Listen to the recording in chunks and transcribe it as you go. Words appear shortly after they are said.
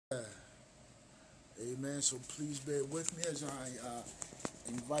Amen. So please bear with me as I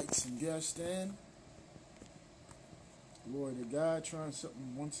invite some guests in. Glory to God, trying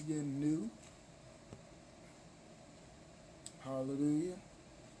something once again new. Hallelujah.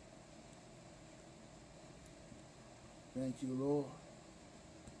 Thank you, Lord.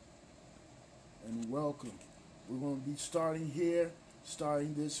 And welcome. We're going to be starting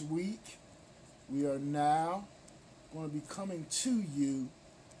this week. We are now going to be coming to you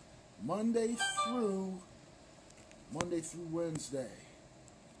Monday through Wednesday.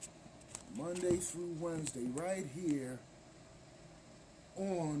 Monday through Wednesday, right here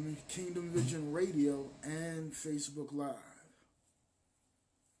on Kingdom Vision Radio and Facebook Live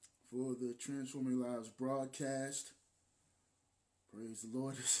for the Transforming Lives broadcast. Praise the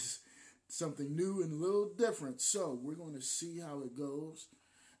Lord. This is something new and a little different. So we're going to see how it goes.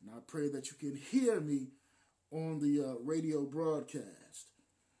 And I pray that you can hear me on the radio broadcast.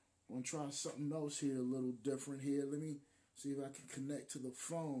 I'm going to try something else here, a little different here. Let me see if I can connect to the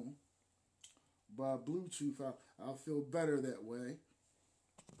phone by Bluetooth. I'll feel better that way.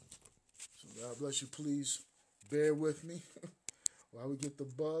 So God bless you. Please bear with me while we get the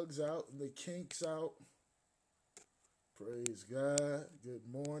bugs out and the kinks out. Praise God. Good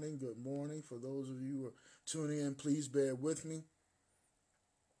morning. Good morning. For those of you who are tuning in, please bear with me.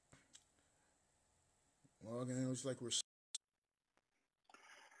 Well, again, it looks like we're...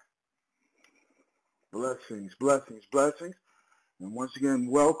 Blessings, blessings, blessings. And once again,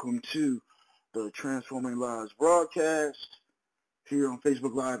 welcome to the Transforming Lives broadcast here on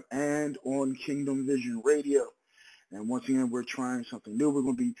Facebook Live and on Kingdom Vision Radio. And once again, we're trying something new. We're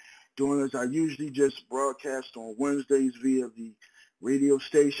going to be doing as I usually just broadcast on Wednesdays via the radio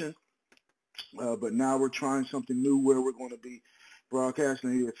station. But now we're trying something new where we're going to be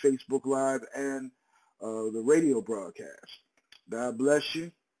broadcasting via Facebook Live and the radio broadcast. God bless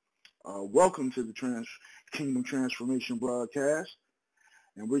you. Welcome to the Kingdom Transformation broadcast.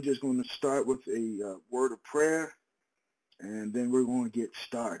 And we're just going to start with a word of prayer, and then we're going to get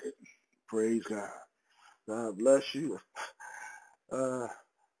started. Praise God. God bless you.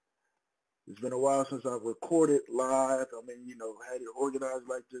 It's been a while since I've recorded live. Had it organized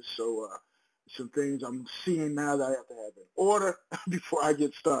like this. So some things I'm seeing now that I have to have in order before I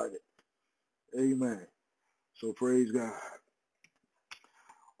get started. Amen. So praise God.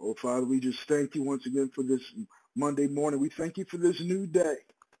 Oh, Father, we just thank you once again for this Monday morning. We thank you for this new day,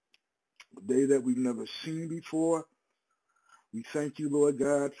 a day that we've never seen before. We thank you, Lord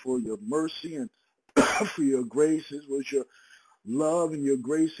God, for your mercy and for your grace. It was your love and your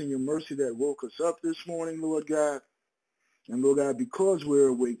grace and your mercy that woke us up this morning, Lord God. And, Lord God, because we're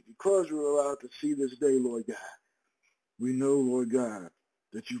awake, because we're allowed to see this day, Lord God, we know, Lord God,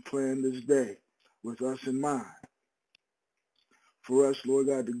 that you planned this day with us in mind. For us, Lord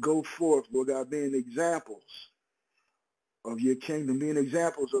God, to go forth, Lord God, being examples of your kingdom, being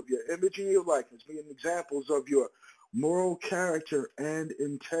examples of your image and your likeness, being examples of your moral character and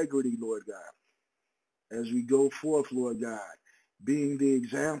integrity, Lord God. As we go forth, Lord God, being the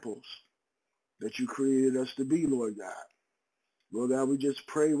examples that you created us to be, Lord God. Lord God, we just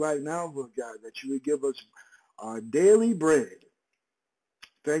pray right now, Lord God, that you would give us our daily bread.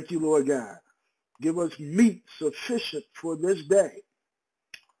 Thank you, Lord God. Give us meat sufficient for this day.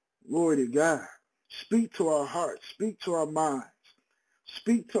 Glory to God. Speak to our hearts. Speak to our minds.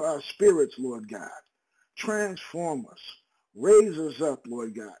 Speak to our spirits, Lord God. Transform us. Raise us up,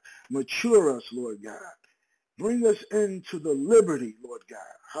 Lord God. Mature us, Lord God. Bring us into the liberty, Lord God.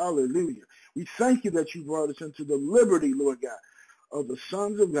 Hallelujah. We thank you that you brought us into the liberty, Lord God, of the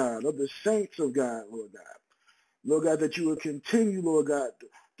sons of God, of the saints of God, Lord God. Lord God, that you will continue, Lord God,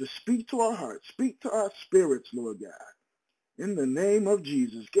 to speak to our hearts, speak to our spirits, Lord God. In the name of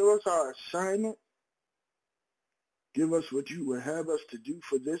Jesus, give us our assignment. Give us what you would have us to do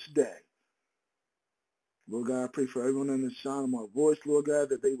for this day. Lord God, I pray for everyone in the sound of my voice, Lord God,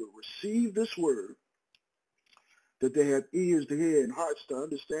 that they would receive this word, that they have ears to hear and hearts to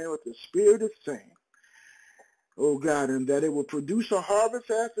understand what the Spirit is saying. Oh God, and that it will produce a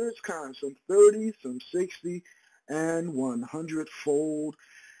harvest after its kind, some 30, some 60, and 100-fold.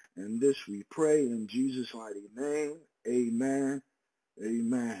 And this we pray in Jesus' mighty name. Amen.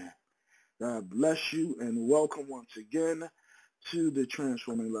 Amen. God bless you and welcome once again to the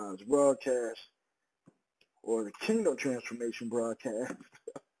Transforming Lives broadcast, or the Kingdom Transformation broadcast.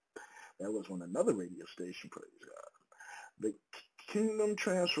 That was on another radio station, praise God. The Kingdom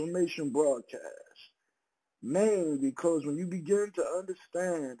Transformation broadcast. Mainly because when you begin to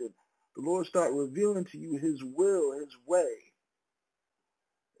understand and the Lord start revealing to you his will, his way,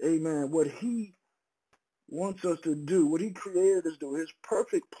 amen, what he wants us to do, what he created us to do, his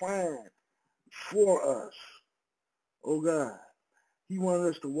perfect plan for us. Oh God. He wanted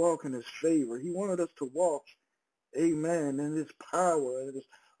us to walk in his favor. He wanted us to walk, amen, in his power and his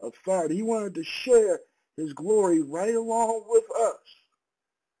authority. He wanted to share his glory right along with us.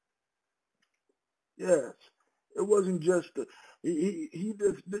 Yes. It wasn't just, he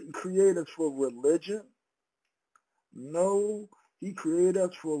just didn't create us for religion. No, he created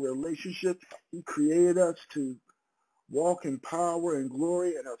us for a relationship. He created us to walk in power and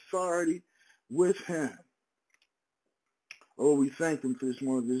glory and authority with him. Oh, we thank him for this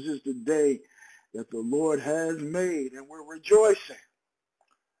morning. This is the day that the Lord has made, and we're rejoicing.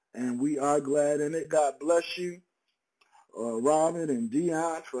 And we are glad in it. God bless you, Robin and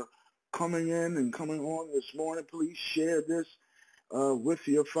Dion, for coming in and coming on this morning. Please share this with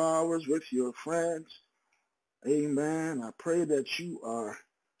your followers, with your friends. Amen. I pray that you are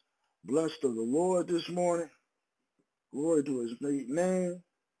blessed of the Lord this morning. Glory to his great name.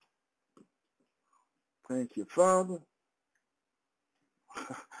 Thank you, Father.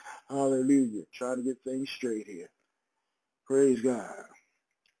 Hallelujah. Trying to get things straight here. Praise God.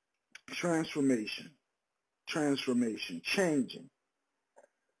 Transformation, changing.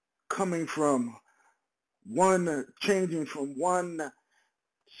 Changing from one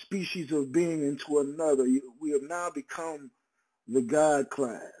species of being into another. We have now become the God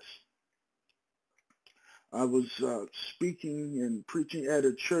class. I was speaking and preaching at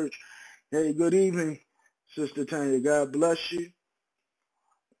a church. Hey, good evening, Sister Tanya. God bless you.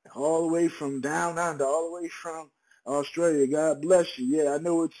 All the way from down under, all the way from Australia. God bless you. Yeah, I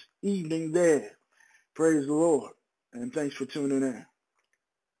know it's evening there. Praise the Lord. And thanks for tuning in.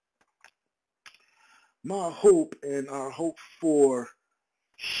 My hope and our hope for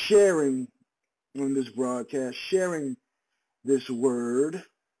sharing on this broadcast, sharing this word,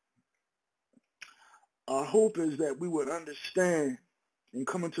 our hope is that we would understand and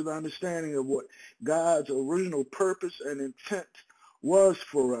come into the understanding of what God's original purpose and intent was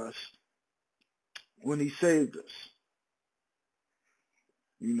for us when he saved us.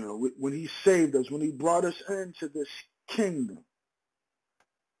 You know, when he saved us, when he brought us into this kingdom,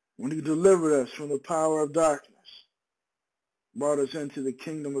 when he delivered us from the power of darkness, brought us into the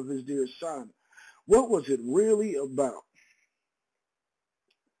kingdom of his dear Son. What was it really about?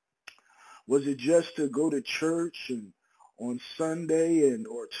 Was it just to go to church and on Sunday and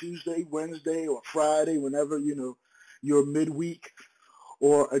or Tuesday, Wednesday, or Friday, whenever, you know, your midweek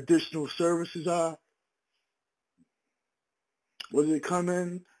or additional services are? Was it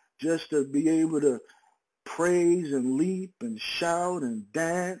coming just to be able to praise and leap and shout and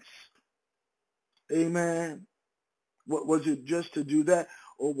dance? Amen. What was it, just to do that?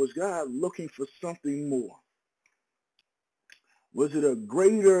 Or was God looking for something more? Was there a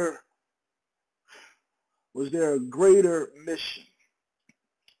greater mission?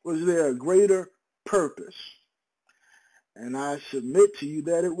 Was there a greater purpose? And I submit to you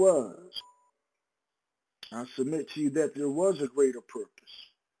that it was. I submit to you that there was a greater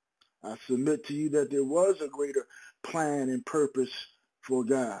purpose. I submit to you that there was a greater plan and purpose for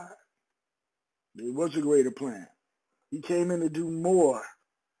God. There was a greater plan. He came in to do more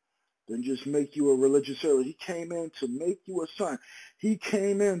than just make you a religious servant. He came in to make you a son. He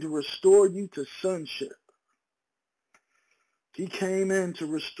came in to restore you to sonship. He came in to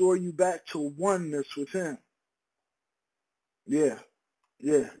restore you back to oneness with him. Yeah.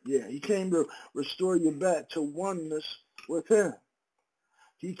 He came to restore you back to oneness with him.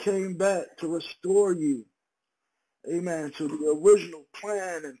 He came back to restore you, amen, to the original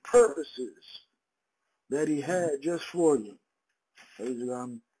plan and purposes that he had just for you.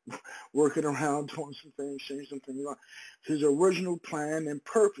 I'm working around, doing some things, changing some things. His original plan and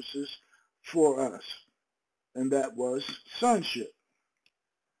purposes for us, and that was sonship.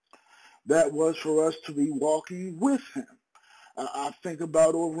 That was for us to be walking with him. I think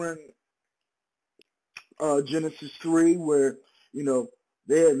about over in Genesis 3 where, you know,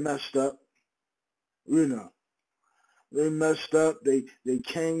 they had messed up. You know, they messed up. They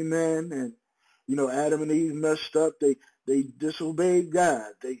came in and, you know, Adam and Eve messed up. They disobeyed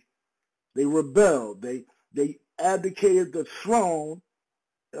God. They rebelled. They abdicated the throne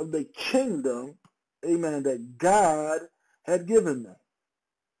of the kingdom, amen, that God had given them.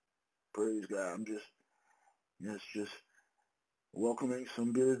 Praise God. I'm just welcoming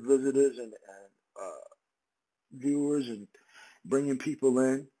some good visitors and viewers and bringing people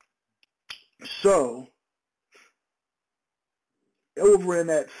in. So, over in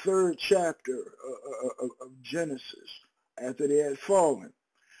that third chapter of Genesis, after they had fallen,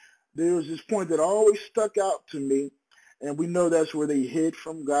 there was this point that always stuck out to me, and we know that's where they hid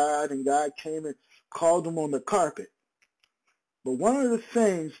from God, and God came and called them on the carpet. But one of the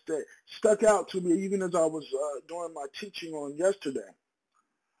things that stuck out to me, even as I was doing my teaching on yesterday,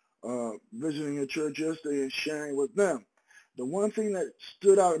 visiting a church yesterday and sharing with them, the one thing that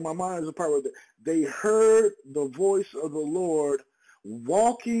stood out in my mind is a part where they heard the voice of the Lord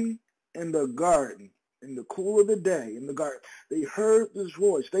walking in the garden in the cool of the day in the garden. They heard this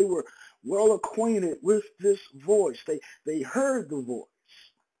voice. They were well acquainted with this voice. They heard the voice.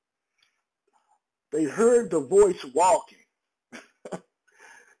 They heard the voice walking.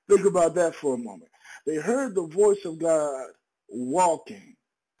 Think about that for a moment. They heard the voice of God walking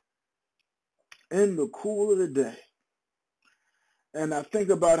in the cool of the day. And I think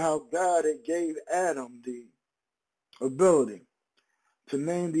about how God had gave Adam the ability to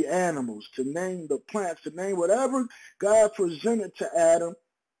name the animals, to name the plants, to name whatever God presented to Adam.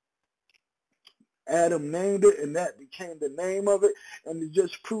 Adam named it, and that became the name of it. And it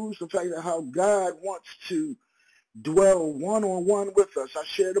just proves the fact that how God wants to dwell one-on-one with us. I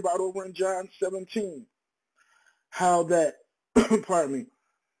shared about over in John 17, how that, pardon me,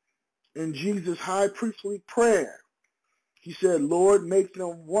 in Jesus' high priestly prayer, he said, Lord, make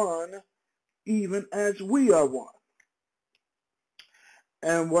them one even as we are one.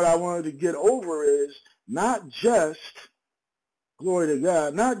 And what I wanted to get over is not just, glory to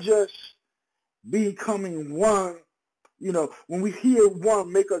God, not just becoming one. You know, when we hear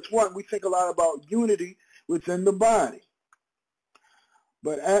one, make us one, we think a lot about unity within the body.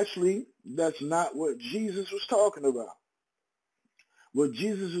 But actually, that's not what Jesus was talking about. What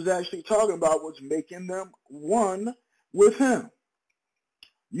Jesus was actually talking about was making them one with him.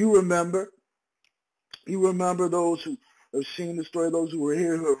 You remember those who have seen the story, those who were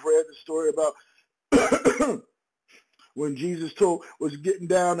here, who have read the story about when Jesus was getting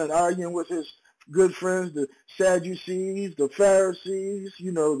down and arguing with his good friends, the Sadducees, the Pharisees,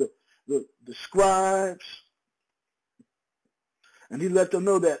 you know, the scribes. And he let them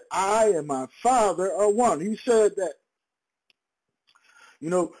know that I and my Father are one. He said that, you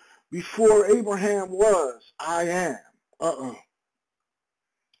know, before Abraham was, I am.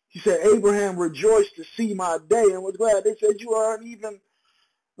 He said, Abraham rejoiced to see my day and was glad. They said, you aren't even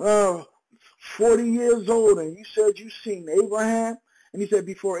 40 years old, and you said you've seen Abraham? And he said,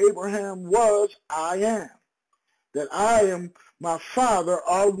 before Abraham was, I am. That I and my Father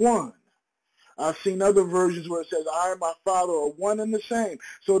are one. I've seen other versions where it says, I and my Father are one and the same.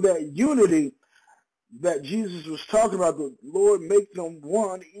 So that unity that Jesus was talking about, the Lord make them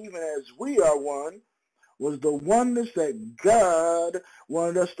one even as we are one, was the oneness that God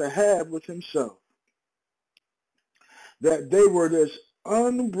wanted us to have with himself. That they were this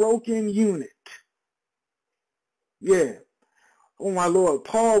unbroken unit. Yeah. Oh, my Lord.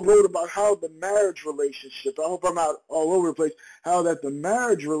 Paul wrote about how the marriage relationship, I hope I'm not all over the place, how that the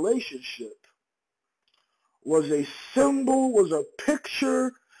marriage relationship was a symbol, was a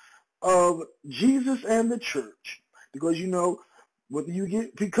picture of Jesus and the church. Because, you know, when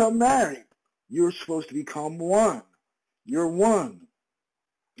you become married, you're supposed to become one. You're one.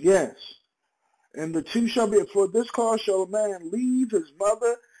 Yes. And the two shall be, for this cause shall a man leave his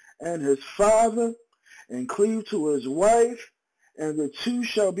mother and his father and cleave to his wife, and the two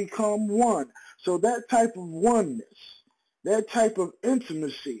shall become one. So that type of oneness, that type of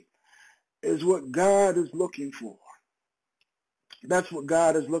intimacy is what God is looking for. That's what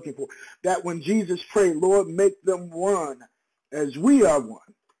God is looking for. That when Jesus prayed, Lord, make them one as we are one.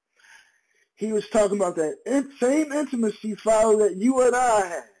 He was talking about that same intimacy, Father, that you and I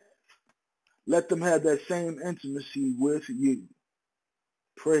have. Let them have that same intimacy with you.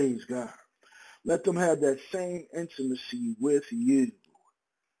 Praise God. Let them have that same intimacy with you.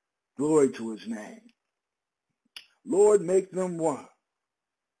 Glory to his name. Lord, make them one.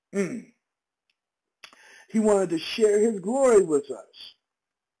 He wanted to share his glory with us.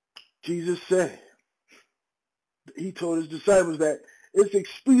 Jesus said, he told his disciples that it's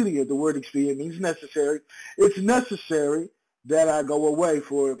expedient. The word expedient means necessary. It's necessary that I go away.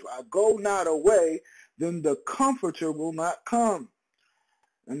 For if I go not away, then the Comforter will not come.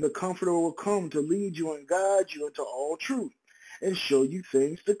 And the Comforter will come to lead you and guide you into all truth and show you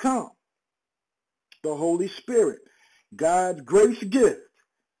things to come. The Holy Spirit, God's grace gift,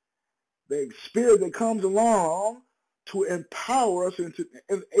 the Spirit that comes along to empower us and to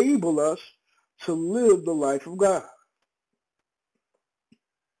enable us to live the life of God.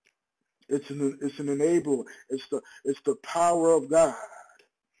 It's an enabler. It's the power of God.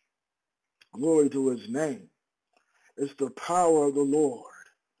 Glory to his name. It's the power of the Lord.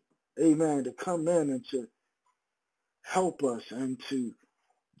 Amen. To come in and to help us and to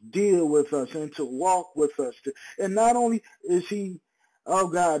deal with us and to walk with us. And not only is he our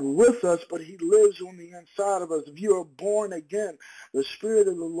God with us, but he lives on the inside of us. If you are born again, the Spirit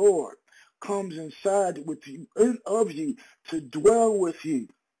of the Lord comes inside with you, of you, to dwell with you,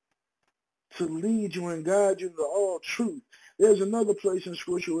 to lead you and guide you to all truth. There's another place in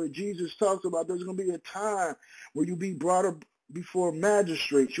Scripture where Jesus talks about there's going to be a time where you'll be brought up before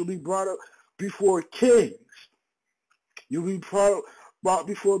magistrates. You'll be brought up before kings. You'll be brought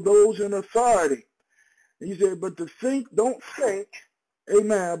before those in authority. And he said, but don't think,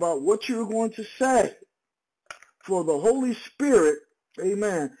 amen, about what you're going to say. For the Holy Spirit,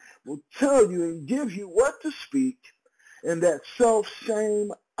 amen, will tell you and give you what to speak in that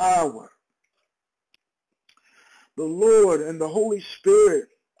self-same hour. The Lord and the Holy Spirit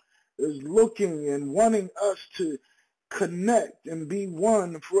is looking and wanting us to connect and be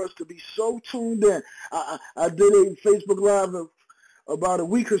one, for us to be so tuned in. I did a Facebook Live about a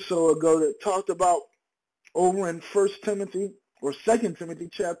week or so ago that talked about over in 1 Timothy or 2 Timothy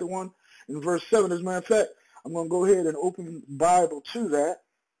chapter 1 and verse 7. As a matter of fact, I'm going to go ahead and open the Bible to that.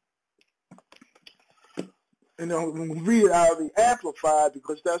 And I'm going to read it out of the Amplified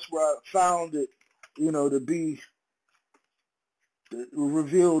because that's where I found it, to be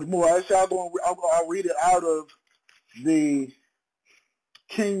revealed more. I'll read it out of the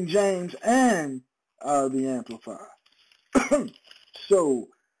King James and the Amplified. So,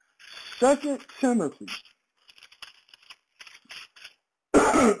 2 Timothy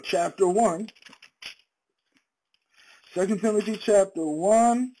chapter 1. 2 Timothy chapter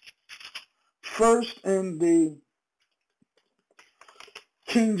 1, first in the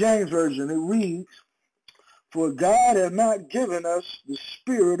King James Version, it reads, for God has not given us the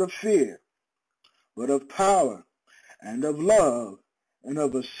spirit of fear, but of power and of love and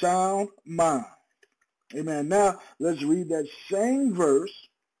of a sound mind. Amen. Now, let's read that same verse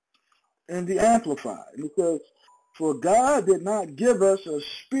in the Amplified. Because, for God did not give us a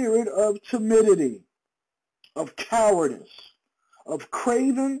spirit of timidity, of cowardice, of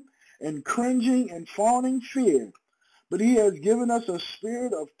craving and cringing and fawning fear, but he has given us a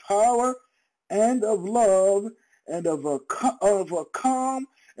spirit of power and of love and of a calm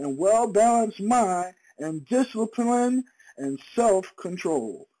and well-balanced mind and discipline and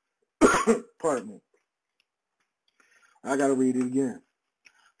self-control. Pardon me. I got to read it again.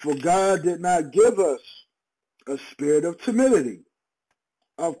 For God did not give us a spirit of timidity,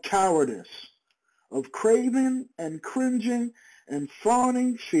 of cowardice, of craving and cringing and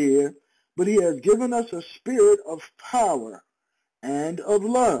fawning fear, but he has given us a spirit of power and of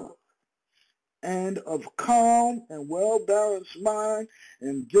love and of calm and well-balanced mind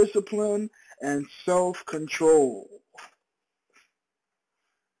and discipline and self-control.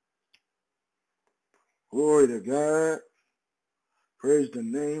 Glory to God. Praise the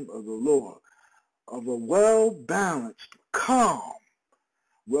name of the Lord. Of a well-balanced, calm,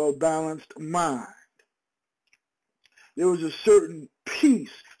 well-balanced mind. There was a certain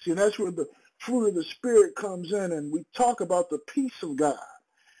peace. See, and that's where the fruit of the Spirit comes in, and we talk about the peace of God.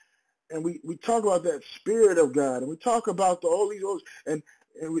 And we talk about that Spirit of God, and we talk about the Holy Ghost, and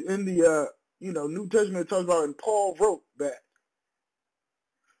in the New Testament it talks about, and Paul wrote that.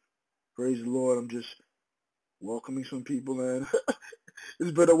 Praise the Lord. I'm just welcoming some people in.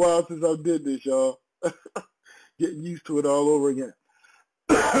 It's been a while since I did this, y'all. Getting used to it all over again.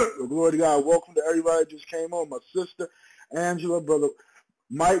 Glory to God. Welcome to everybody that just came on. My sister, Angela, brother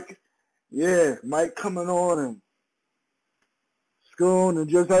Mike. Yeah, Mike coming on, and Schoon, and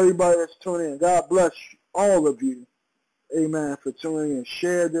just everybody that's tuning in. God bless all of you. Amen. For tuning in.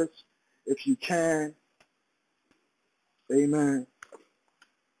 Share this if you can. Amen.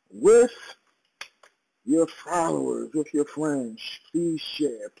 With your followers, with your friends. Please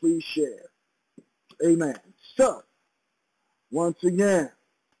share. Please share. Amen. So, once again,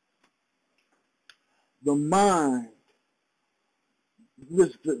 the mind,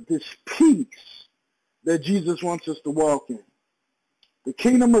 this peace that Jesus wants us to walk in. The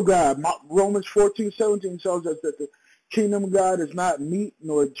kingdom of God, Romans 14:17 tells us that the kingdom of God is not meat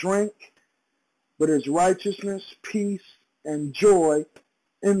nor drink, but is righteousness, peace, and joy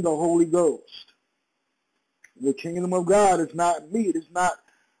in the Holy Ghost. The kingdom of God is not meat. It's not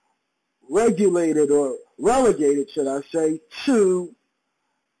regulated or relegated, should I say, to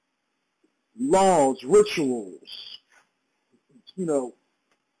laws, rituals,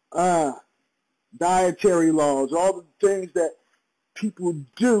 dietary laws, all the things that people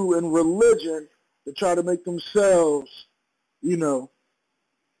do in religion to try to make themselves,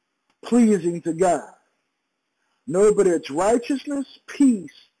 pleasing to God. No, but it's righteousness,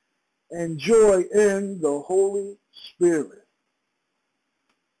 peace, and joy in the Holy Spirit.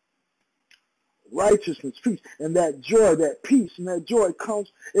 righteousness, peace, and that joy, that peace, and that joy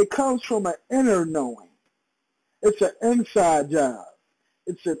comes from an inner knowing. It's an inside job.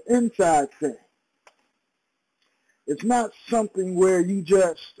 It's an inside thing. It's not something where you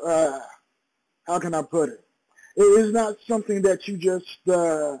just, how can I put it? It is not something that you just,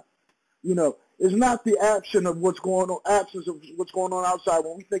 it's not the absence of what's going on outside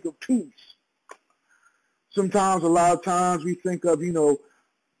when we think of peace. Sometimes, a lot of times, we think of,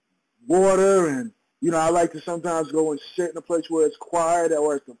 water, and, I like to sometimes go and sit in a place where it's quiet,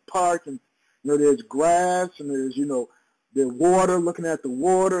 or at the park, and, there's grass, and there's, the water, looking at the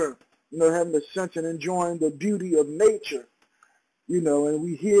water, having the sense and enjoying the beauty of nature, and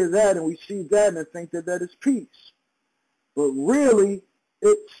we hear that and we see that and think that that is peace. But really,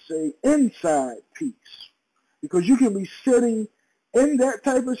 it's an inside peace, because you can be sitting in that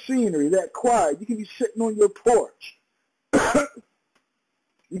type of scenery, that quiet. You can be sitting on your porch.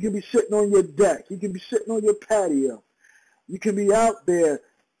 You can be sitting on your deck. You can be sitting on your patio. You can be out there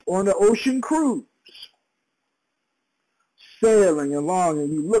on the ocean cruise, sailing along,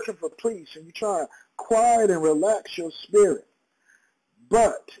 and you're looking for peace, and you're trying to quiet and relax your spirit.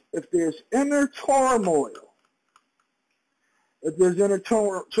 But if there's inner turmoil, if there's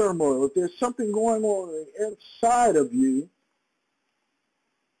something going on inside of you,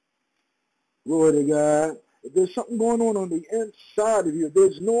 glory to God, if there's something going on the inside of you, if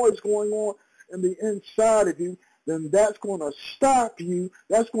there's noise going on in the inside of you, then that's going to stop you.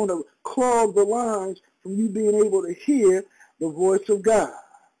 That's going to clog the lines from you being able to hear the voice of God.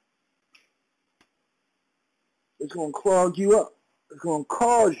 It's going to clog you up. It's going to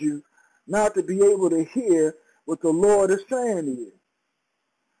cause you not to be able to hear what the Lord is saying to you.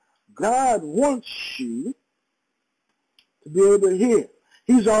 God wants you to be able to hear.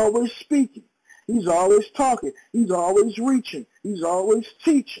 He's always speaking. He's always talking. He's always reaching. He's always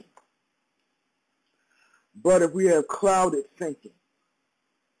teaching. But if we have clouded thinking,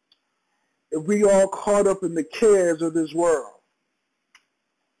 if we all caught up in the cares of this world,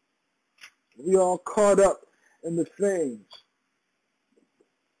 if we all caught up in the things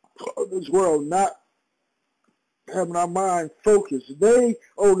of this world, not having our mind focused,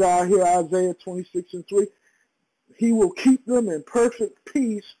 oh God, here Isaiah 26:3, he will keep them in perfect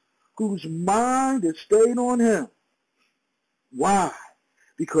peace whose mind is stayed on him. Why?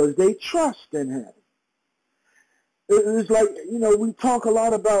 Because they trust in him. It's like, we talk a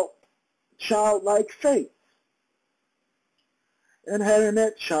lot about childlike faith and having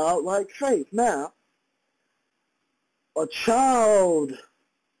that childlike faith. Now, a child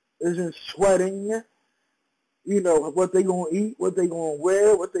isn't sweating, what they're going to eat, what they're going to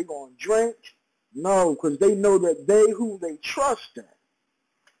wear, what they're going to drink. No, because they know that who they trust in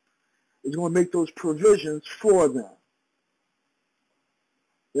is going to make those provisions for them.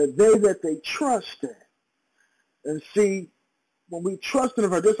 That they trust in. And see, when we trust in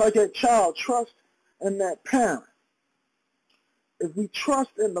her, just like that child trusts in that parent, if we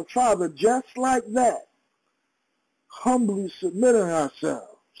trust in the Father just like that, humbly submitting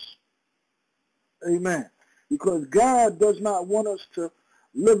ourselves, amen, because God does not want us to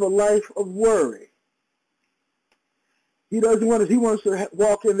live a life of worry. He doesn't want us, he wants us to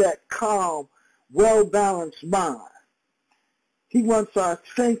walk in that calm, well-balanced mind. He wants our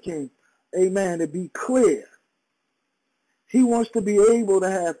thinking, amen, to be clear. He wants to be able to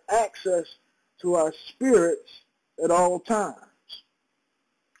have access to our spirits at all times.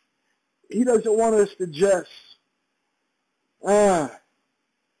 He doesn't want us to just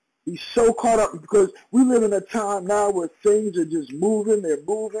be so caught up, because we live in a time now where things are just moving, they're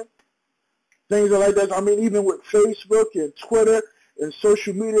moving. Things are like that. I mean, even with Facebook and Twitter and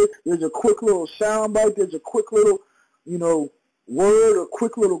social media, there's a quick little soundbite, there's a quick little, word, a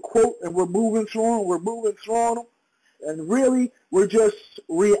quick little quote, and we're moving through them. And really, we're just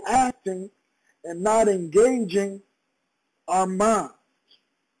reacting and not engaging our minds,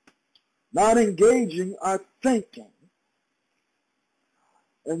 not engaging our thinking.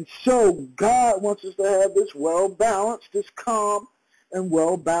 And so God wants us to have this well-balanced, this calm and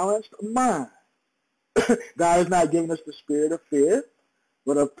well-balanced mind. God has not given us the spirit of fear,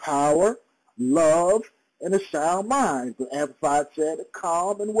 but of power, love, and a sound mind. The Amplified said a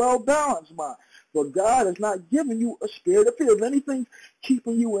calm and well-balanced mind. But God has not given you a spirit of fear. If anything's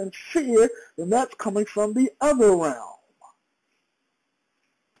keeping you in fear, then that's coming from the other realm.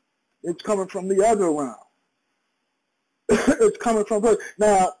 It's coming from the other realm. It's coming from God.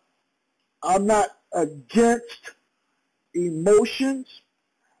 Now, I'm not against emotions.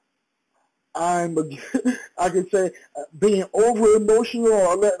 I can say being over-emotional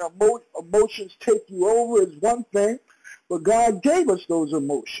or letting emotions take you over is one thing, but God gave us those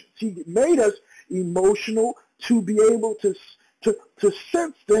emotions. He made us emotional, to be able to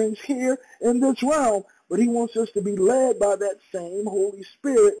sense things here in this realm, but he wants us to be led by that same Holy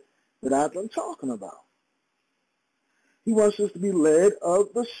Spirit that I've been talking about. He wants us to be led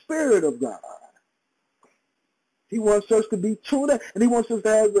of the Spirit of God. He wants us to be tuned in, and he wants us to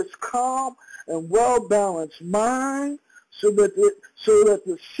have this calm and well-balanced mind so that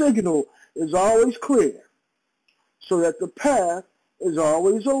the signal is always clear, so that the path is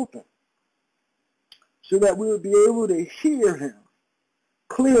always open, so that we will be able to hear him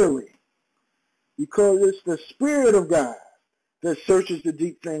clearly, because it's the Spirit of God that searches the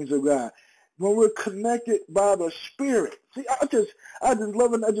deep things of God. When we're connected by the Spirit. See, I just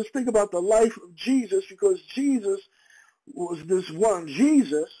love it. I just think about the life of Jesus, because Jesus was this one.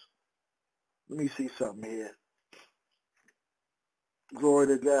 Jesus, let me see something here. Glory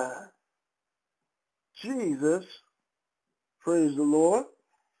to God. Jesus, praise the Lord.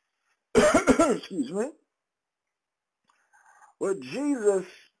 Excuse me. What Jesus,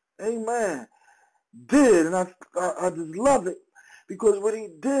 amen, did, and I just love it, because what he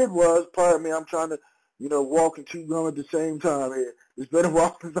did was, pardon me, I'm trying to, walk and chew gum at the same time here. It's been a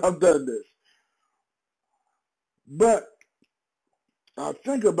while since I've done this. But I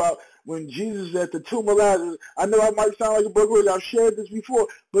think about when Jesus is at the tomb of Lazarus. I know I might sound like a broken record. I've shared this before,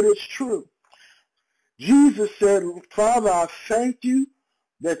 but it's true. Jesus said, Father, I thank you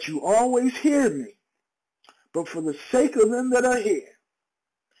that you always hear me, but for the sake of them that are here,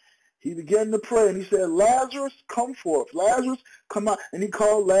 he began to pray, and he said, Lazarus, come forth. Lazarus, come out. And he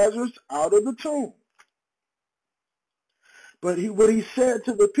called Lazarus out of the tomb. But what he said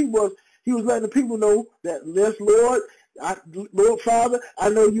to the people was, he was letting the people know that, yes, Lord, Lord Father, I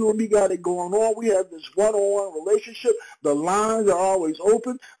know you and me got it going on. We have this one-on-one relationship. The lines are always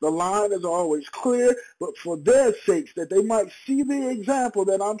open. The line is always clear. But for their sakes, that they might see the example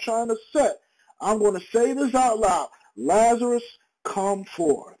that I'm trying to set, I'm going to say this out loud. Lazarus, come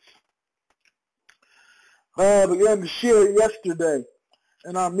forth. I began to share yesterday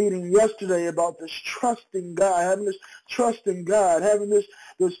in our meeting yesterday about this trusting God, having this trust in God, having this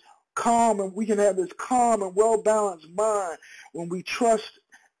calm, and we can have this calm and well-balanced mind when we trust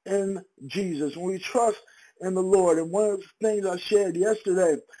in Jesus, when we trust in the Lord. And one of the things I shared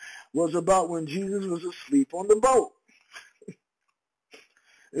yesterday was about when Jesus was asleep on the boat.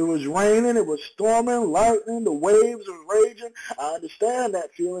 It was raining, it was storming, lightning, the waves were raging. I understand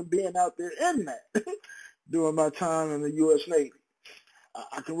that feeling, being out there in that during my time in the U.S. Navy.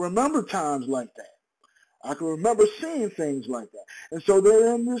 I can remember times like that. I can remember seeing things like that. And so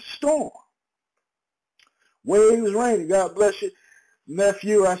they're in this storm. Waves raining. God bless you,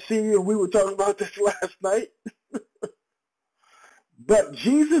 nephew. I see you, and we were talking about this last night. But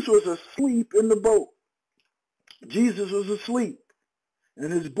Jesus was asleep in the boat. Jesus was asleep,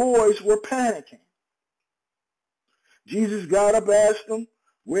 and his boys were panicking. Jesus got up, asked them,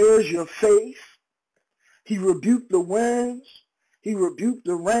 where's your faith? He rebuked the winds. He rebuked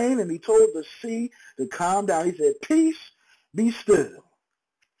the rain, and he told the sea to calm down. He said, peace, be still.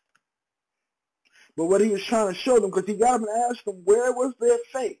 But what he was trying to show them, because he got up and asked them, where was their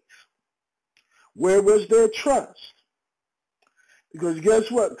faith? Where was their trust? Because guess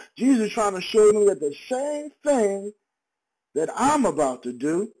what? Jesus is trying to show them that the same thing that I'm about to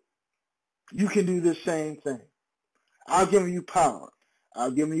do, you can do the same thing. I'll give you power. I'll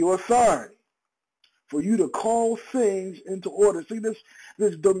give you authority for you to call things into order. See,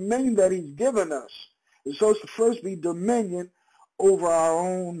 this dominion that he's given us is supposed to first be dominion over our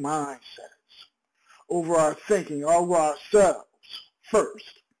own mindsets, over our thinking, over ourselves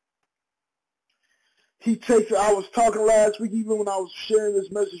first. I was talking last week, even when I was sharing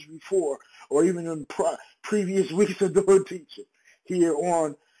this message before, or even in previous weeks of doing teaching here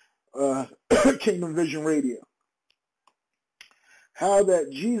on Kingdom Vision Radio. How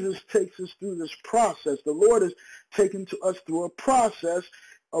that Jesus takes us through this process. The Lord is taking us through a process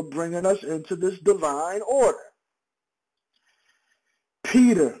of bringing us into this divine order.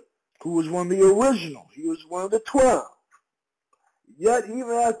 Peter, who was one of the original, he was one of the 12. Yet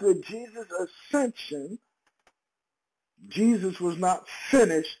even after Jesus' ascension, Jesus was not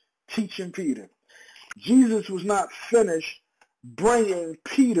finished teaching Peter. Jesus was not finished bringing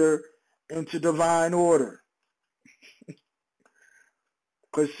Peter into divine order.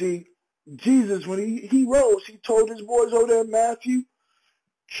 Because see, Jesus, when he rose, he told his boys over there in Matthew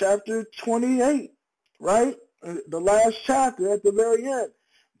chapter 28, right? The last chapter at the very end,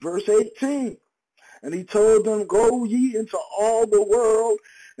 verse 18. And he told them, go ye into all the world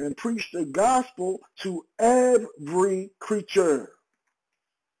and preach the gospel to every creature.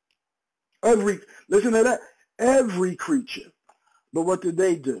 Listen to that, every creature. But what did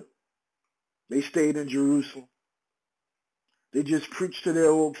they do? They stayed in Jerusalem. They just preached to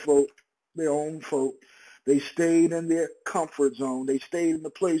their own folk. They stayed in their comfort zone. They stayed in the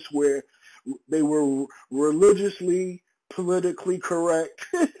place where they were religiously, politically correct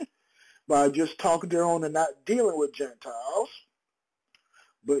by just talking their own and not dealing with Gentiles.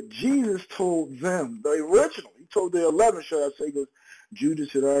 But Jesus told them, he told the 11, should I say, because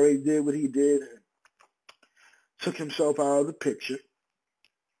Judas had already did what he did and took himself out of the picture.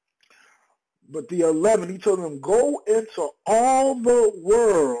 But the 11, he told them, go into all the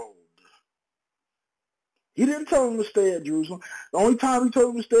world. He didn't tell them to stay at Jerusalem. The only time he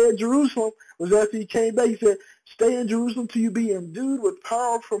told them to stay at Jerusalem was after he came back. He said, stay in Jerusalem till you be endued with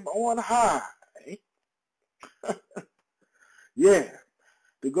power from on high. Yeah,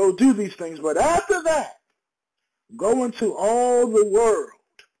 to go do these things. But after that, go into all the world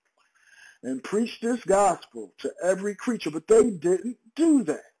and preach this gospel to every creature. But they didn't do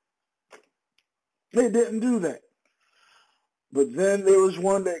that. They didn't do that. But then there was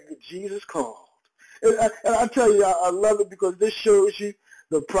one that Jesus called. And I tell you, I love it because this shows you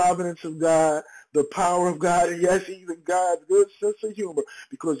the providence of God, the power of God, and yes, even God's good sense of humor,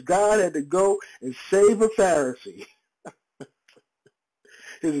 because God had to go and save a Pharisee.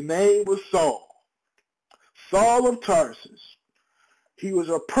 His name was Saul. Saul of Tarsus. He was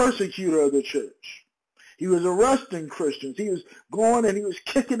a persecutor of the church. He was arresting Christians. He was going and he was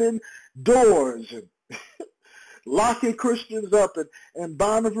kicking in doors and locking Christians up and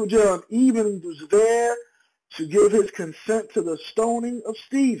bounding from jail, and even was there to give his consent to the stoning of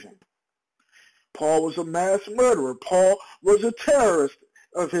Stephen. Paul was a mass murderer. Paul was a terrorist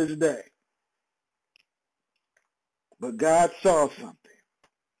of his day. But God saw something.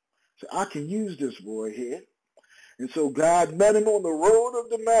 So I can use this boy here. And so God met him on the road of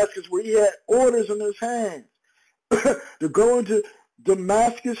Damascus, where he had orders in his hands to go into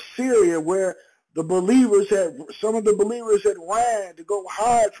Damascus, Syria, where some of the believers had ran to go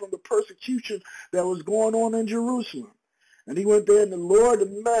hide from the persecution that was going on in Jerusalem. And he went there, and the Lord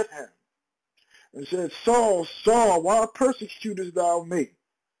met him and said, Saul, Saul, why persecutest thou me?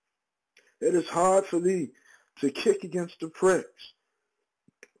 It is hard for thee to kick against the pricks.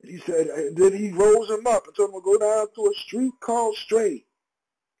 He said, and then he rose him up and told him to go down to a street called Straight.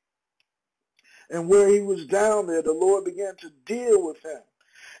 And where he was down there, the Lord began to deal with him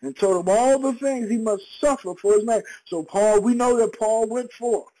and told him all the things he must suffer for his name. So Paul, we know that Paul went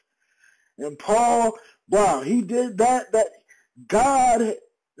forth. And Paul, wow, he did that God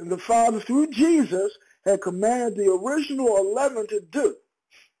and the Father through Jesus had commanded the original 11 to do.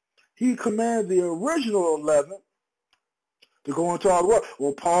 He commanded the original 11 to go into all the world.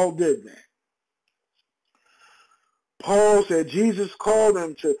 Well, Paul did that. Paul said Jesus called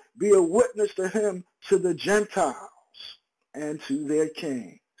him to be a witness to him, to the Gentiles, and to their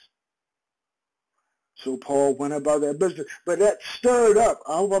kings. So Paul went about that business. But that stirred up,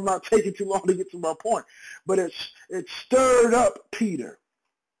 I hope I'm not taking too long to get to my point, but it stirred up Peter.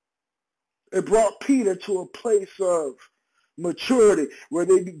 It brought Peter to a place of maturity where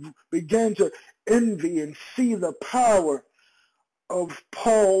they began to envy and see the power of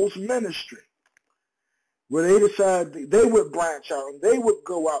Paul's ministry, where they decided they would branch out and they would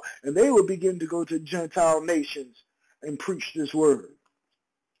go out and they would begin to go to Gentile nations and preach this word.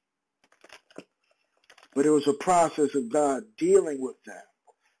 But it was a process of God dealing with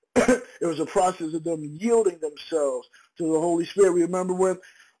them. It was a process of them yielding themselves to the Holy Spirit. Remember when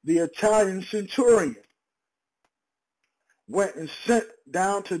the Italian centurion went and sent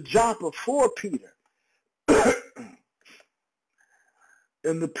down to Joppa for Peter.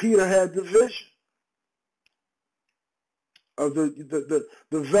 And the Peter had the vision of the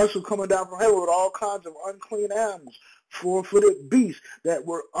vessel coming down from heaven with all kinds of unclean animals, four-footed beasts that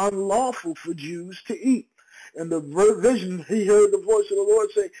were unlawful for Jews to eat. And the vision, he heard the voice of the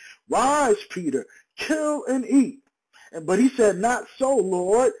Lord say, rise, Peter, kill and eat. But he said, not so,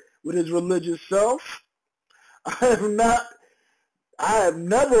 Lord, with his religious self. I have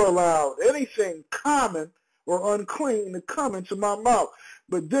never allowed anything common or unclean to come into my mouth.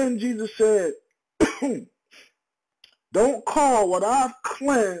 But then Jesus said, don't call what I've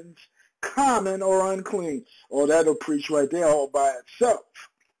cleansed common or unclean. Oh, that'll preach right there all by itself.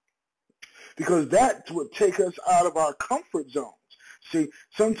 Because that would take us out of our comfort zones. See,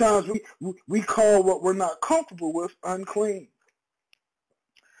 sometimes we call what we're not comfortable with unclean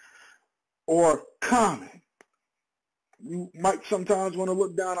or common. You might sometimes want to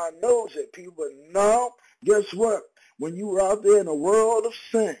look down our nose at people, but no, guess what? When you were out there in a world of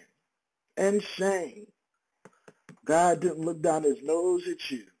sin and shame, God didn't look down his nose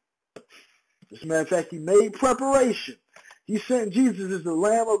at you. As a matter of fact, he made preparation. He sent Jesus as the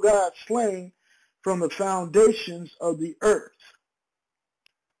Lamb of God slain from the foundations of the earth.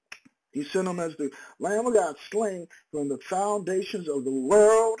 He sent him as the Lamb of God slain from the foundations of the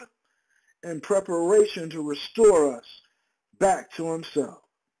world in preparation to restore us back to himself.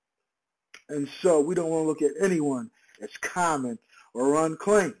 And so we don't want to look at anyone as common or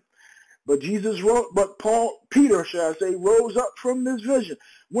unclean. But Peter, shall I say, rose up from this vision,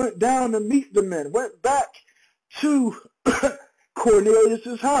 went down to meet the men, went back to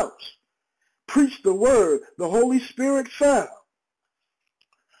Cornelius' house, preached the word, the Holy Spirit fell.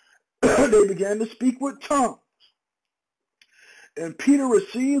 They began to speak with tongues. And Peter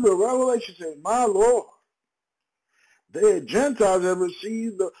received the revelation saying, my Lord, the Gentiles have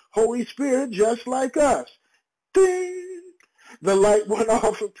received the Holy Spirit just like us. Ding! The light went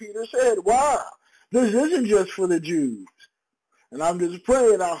off in Peter's head. Wow, this isn't just for the Jews. And I'm just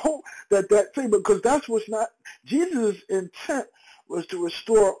praying, I hope that thing, because that's what's not, Jesus' intent was to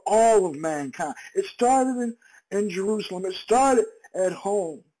restore all of mankind. It started in Jerusalem. It started at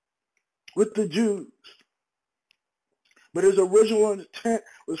home with the Jews. But his original intent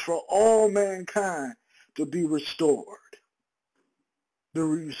was for all mankind to be restored.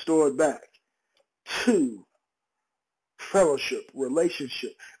 To be restored back to fellowship,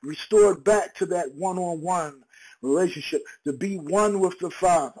 relationship, restored back to that one-on-one relationship, to be one with the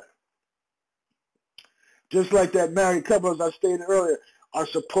Father. Just like that married couple, as I stated earlier, are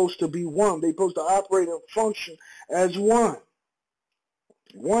supposed to be one. They're supposed to operate and function as one.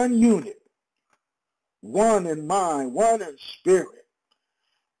 One unit. One in mind, one in spirit.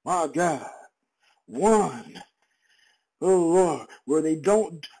 My God. One. Oh Lord, where they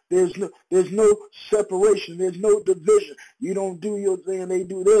don't, there's no separation, there's no division. You don't do your thing and they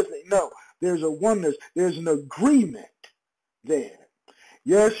do their thing. No, there's a oneness, there's an agreement there.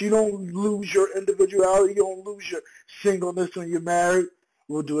 Yes, you don't lose your individuality, you don't lose your singleness when you're married.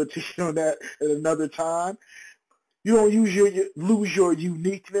 We'll do a teaching on that at another time. You don't lose your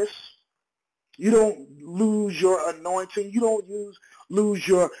uniqueness. You don't lose your anointing. You don't lose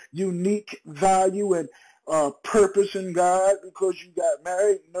your unique value and purpose in God because you got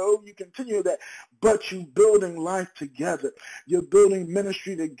married. No, you continue that. But you're building life together. You're building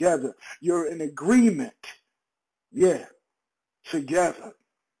ministry together. You're in agreement. Yeah, together.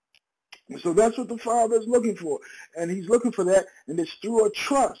 And so that's what the Father is looking for. And he's looking for that, and it's through a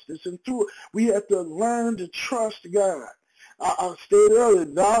trust. We have to learn to trust God. I stated earlier,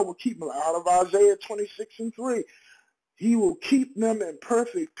 God will keep them out of Isaiah 26:3. He will keep them in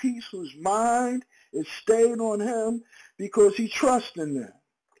perfect peace whose mind is stayed on him because he trusts in them.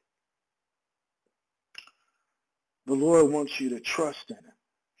 The Lord wants you to trust in him.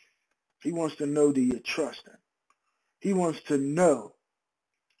 He wants to know that you trust him. He wants to know,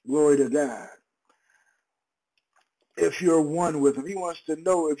 glory to God, if you're one with him. He wants to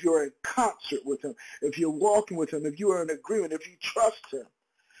know if you're in concert with him, if you're walking with him, if you are in agreement, if you trust him.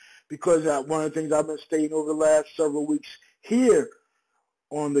 Because one of the things I've been stating over the last several weeks here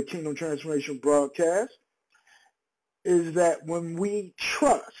on the Kingdom Transformation broadcast is that when we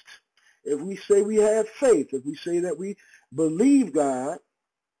trust, if we say we have faith, if we say that we believe God,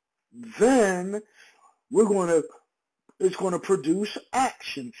 then it's going to produce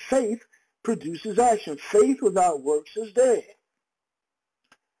action. Faith produces action. Faith without works is dead.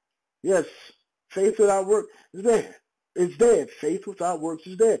 Yes, faith without works is dead. It's dead. Faith without works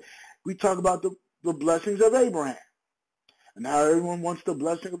is dead. We talk about the blessings of Abraham. And how everyone wants the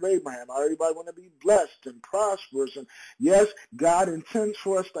blessing of Abraham. How everybody want to be blessed and prosperous. And yes, God intends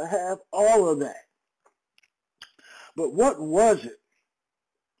for us to have all of that. But what was it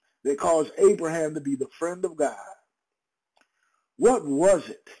that caused Abraham to be the friend of God? What was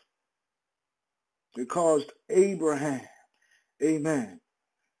it that caused Abraham, amen,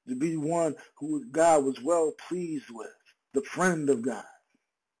 to be one who God was well pleased with, the friend of God?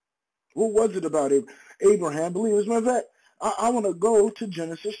 What was it about Abraham? Believers, matter of fact, I want to go to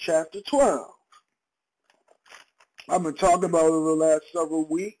Genesis chapter 12. I've been talking about it over the last several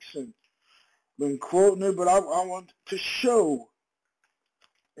weeks and been quoting it, but I want to show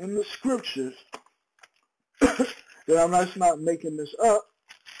in the scriptures that I'm not making this up,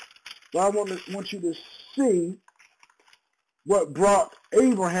 but I want you to see what brought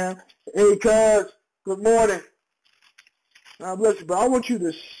Abraham. Hey, cuz, good morning. God bless you. But I want you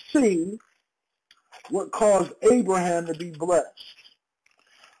to see what caused Abraham to be blessed.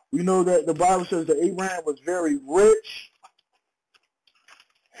 We know that the Bible says that Abraham was very rich,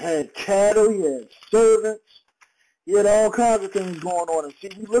 had cattle, he had servants, he had all kinds of things going on. And see,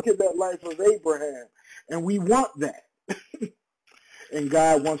 we look at that life of Abraham, and we want that. And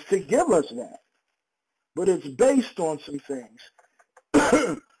God wants to give us that. But it's based on some things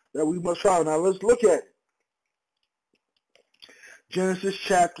that we must follow. Now let's look at it. Genesis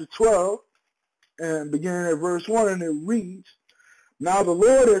chapter 12, and beginning at verse 1, and it reads, Now the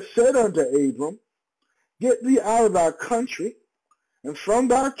Lord had said unto Abram, Get thee out of thy country, and from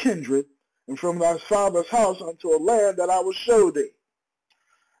thy kindred, and from thy father's house unto a land that I will show thee.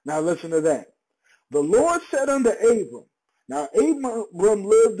 Now listen to that. The Lord said unto Abram, now Abram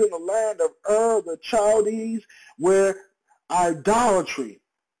lived in the land of Ur the Chaldees, where idolatry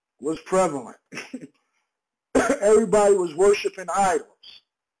was prevalent. Everybody was worshiping idols.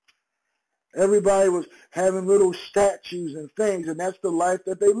 Everybody was having little statues and things, and that's the life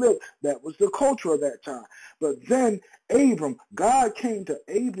that they lived. That was the culture of that time. But then God came to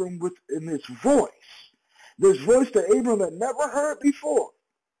Abram in this voice that Abram had never heard before.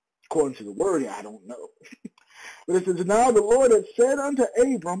 According to the word, I don't know. But it says, Now the Lord had said unto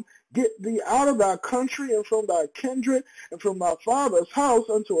Abram, Get thee out of thy country and from thy kindred and from thy father's house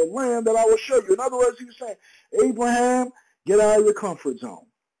unto a land that I will show you. In other words, he was saying, Abraham, get out of your comfort zone.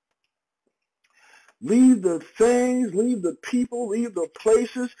 Leave the things, leave the people, leave the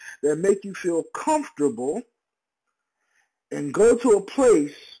places that make you feel comfortable, and go to a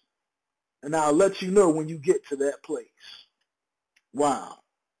place, and I'll let you know when you get to that place. Wow.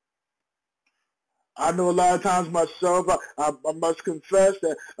 I know a lot of times myself, I must confess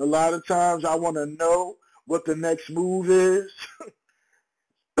that a lot of times I want to know what the next move is.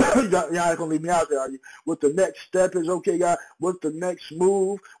 Y'all ain't going to leave me out there, are you? What the next step is. Okay, God, what's the next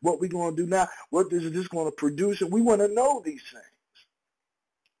move? What we going to do now? What is this going to produce? And we want to know these things.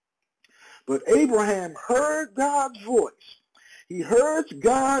 But Abraham heard God's voice. He heard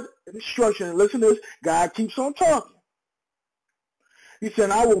God's instruction. And listen to this. God keeps on talking. He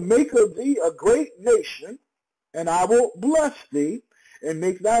said, I will make of thee a great nation, and I will bless thee, and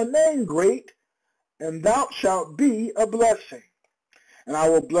make thy name great, and thou shalt be a blessing. And I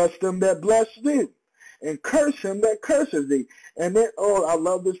will bless them that bless thee, and curse him that curses thee. And then, oh, I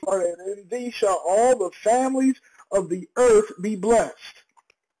love this part, and in thee shall all the families of the earth be blessed.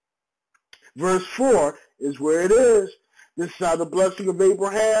 Verse 4 is where it is. This is how the blessing of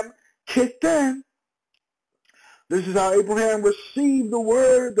Abraham kicked in. This is how Abraham received the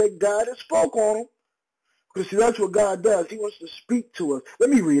word that God had spoke on him. Because see, that's what God does. He wants to speak to us. Let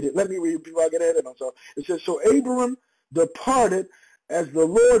me read it before I get ahead of myself. It says, So Abram departed as the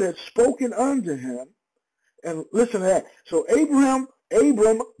Lord had spoken unto him. And listen to that. So Abram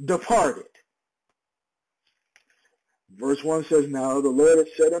departed. Verse 1 says, Now the Lord had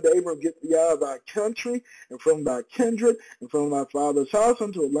said unto Abram, Get thee out of thy country, and from thy kindred, and from thy father's house,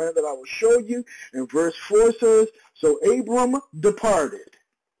 unto a land that I will show you. And verse 4 says, So Abram departed.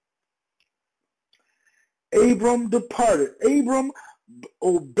 Abram departed. Abram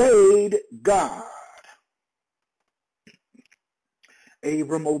obeyed God.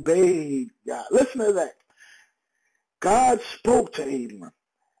 Abram obeyed God. Listen to that. God spoke to Abram.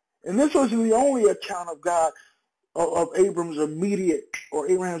 And this wasn't the only account of God, of Abraham's immediate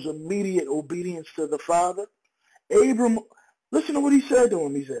obedience to the Father. Abram, listen to what he said to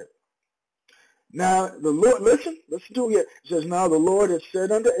him. He said, Now the Lord, listen to it. It says, Now the Lord has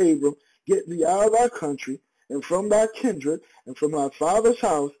said unto Abram, Get thee out of thy country, and from thy kindred, and from thy father's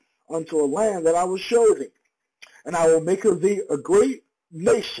house, unto a land that I will show thee. And I will make of thee a great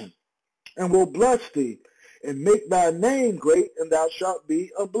nation, and will bless thee, and make thy name great, and thou shalt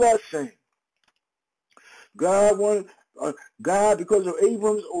be a blessing. God, because of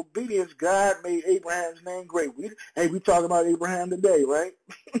Abram's obedience, God made Abraham's name great. We talking about Abraham today, right?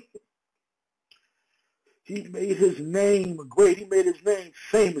 He made his name great. He made his name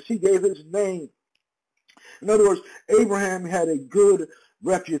famous. He gave his name. In other words, Abraham had a good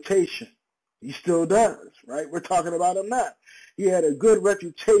reputation. He still does, right? We're talking about him now. He had a good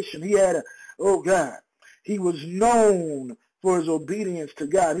reputation. He was known for his obedience to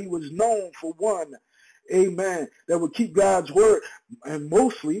God. He was known for one, amen, that would keep God's word, and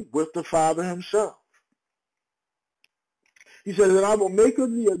mostly with the Father himself. He said, And I will make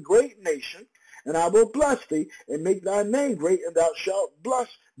of thee a great nation, and I will bless thee, and make thy name great, and thou shalt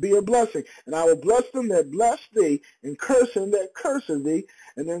be a blessing. And I will bless them that bless thee, and curse him that curses thee,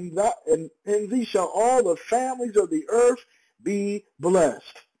 and in thee shall all the families of the earth be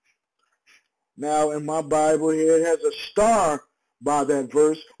blessed. Now in my Bible here, it has a star by that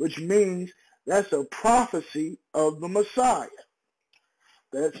verse, which means that's a prophecy of the Messiah.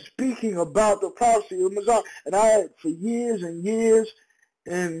 That's speaking about the prophecy of the Messiah. And I had, for years and years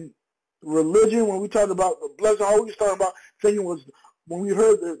in religion, when we talked about the blessing, all we was talking about thinking was when we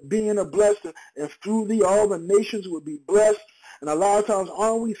heard that being a blessing, and through thee all the nations would be blessed. And a lot of times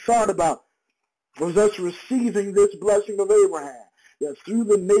all we thought about was us receiving this blessing of Abraham. that through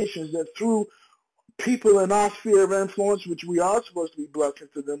the nations, that through people in our sphere of influence, which we are supposed to be blessings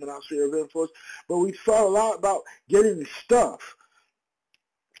to them in our sphere of influence, but we thought a lot about getting stuff.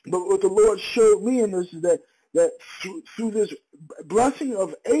 But what the Lord showed me in this is that through this blessing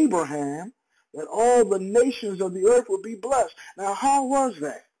of Abraham, that all the nations of the earth would be blessed. Now, how was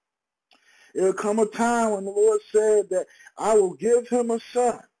that? It will come a time when the Lord said that I will give him a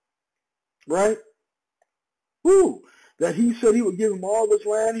son, right? Woo! That he said he would give him all this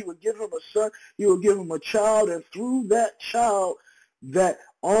land, he would give him a son, he would give him a child, and through that child, that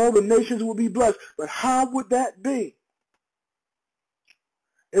all the nations would be blessed. But how would that be?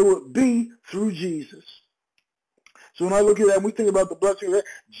 It would be through Jesus. So when I look at that and we think about the blessing of that,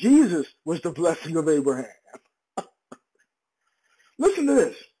 Jesus was the blessing of Abraham. Listen to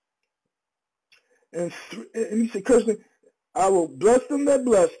this. And he said, curse me, I will bless them that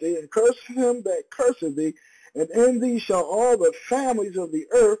bless thee, and curse him that curseth thee, and in thee shall all the families of the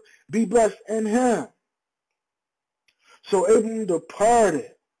earth be blessed in him. So Abraham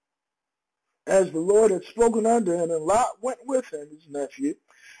departed, as the Lord had spoken unto him, and Lot went with him, his nephew.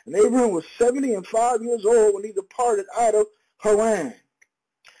 And Abraham was 75 years old when he departed out of Haran.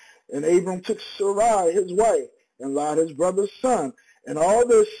 And Abraham took Sarai his wife, and Lot his brother's son, and all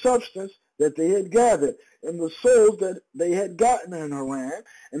their substance that they had gathered, and the souls that they had gotten in Haran,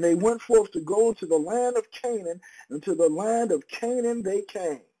 and they went forth to go into the land of Canaan, and to the land of Canaan they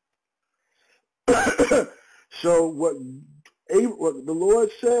came. So what the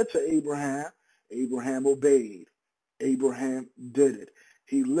Lord said to Abraham, Abraham obeyed. Abraham did it.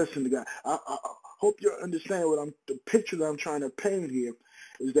 He listened to God. I hope you understand the picture that I'm trying to paint here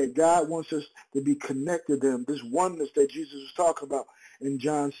is that God wants us to be connected to him. This oneness that Jesus was talking about in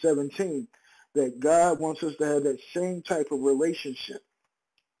John 17, that God wants us to have that same type of relationship.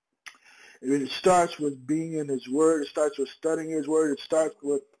 And it starts with being in his word. It starts with studying his word. It starts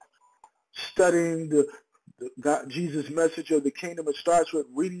with studying Jesus' message of the kingdom. It starts with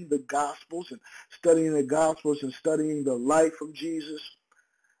reading the Gospels and studying the Gospels and studying the life of Jesus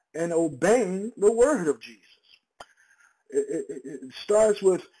and obeying the word of Jesus. It starts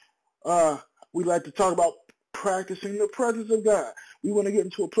with, we like to talk about practicing the presence of God. We want to get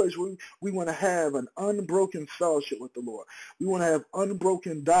into a place where we want to have an unbroken fellowship with the Lord. We want to have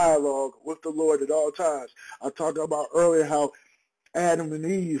unbroken dialogue with the Lord at all times. I talked about earlier how Adam and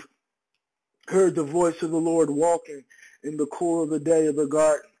Eve heard the voice of the Lord walking in the cool of the day of the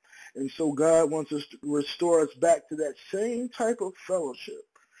garden. And so God wants us to restore us back to that same type of fellowship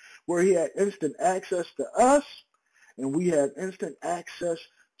where he had instant access to us and we had instant access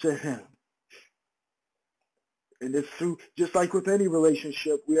to him. And it's through, just like with any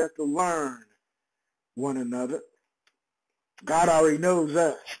relationship, we have to learn one another. God already knows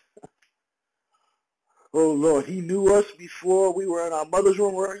us. Oh, Lord, he knew us before we were in our mother's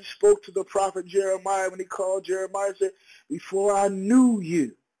womb, where he spoke to the prophet Jeremiah when he called Jeremiah and said, before I knew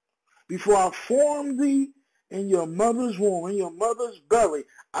you, before I formed thee in your mother's womb, in your mother's belly,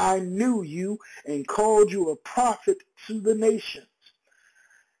 I knew you and called you a prophet to the nations.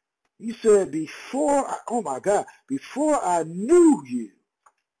 He said, before I knew you,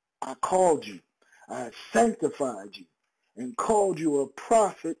 I called you. I sanctified you and called you a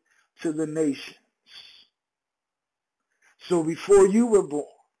prophet to the nations. So before you were born,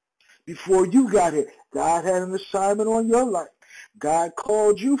 before you got here, God had an assignment on your life. God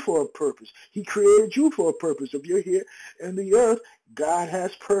called you for a purpose. He created you for a purpose. If you're here in the earth, God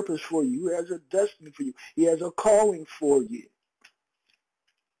has purpose for you. He has a destiny for you. He has a calling for you.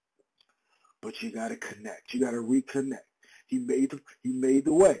 But you got to connect. You got to reconnect. He made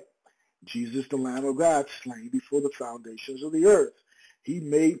the way. Jesus, the Lamb of God, slain before the foundations of the earth. He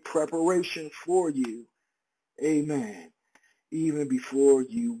made preparation for you. Amen. Even before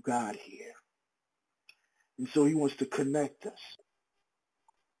you got here. And so he wants to connect us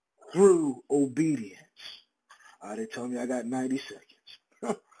through obedience. They tell me I got 90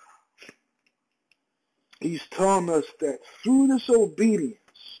 seconds. He's telling us that through this obedience,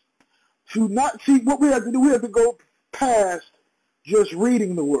 to not see what we have to do, we have to go past just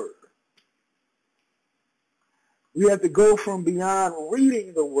reading the word. We have to go from beyond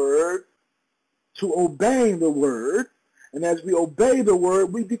reading the word to obeying the word. And as we obey the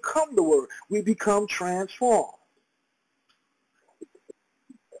word, we become the word. We become transformed.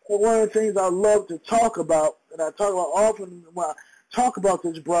 And one of the things I love to talk about, and I talk about often when I talk about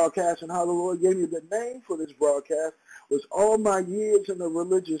this broadcast and how the Lord gave me the name for this broadcast, was all my years in the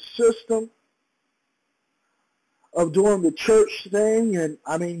religious system of doing the church thing and,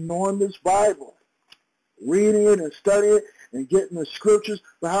 knowing this Bible, reading it and studying it and getting the scriptures.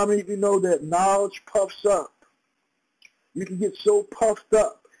 But how many of you know that knowledge puffs up? You can get so puffed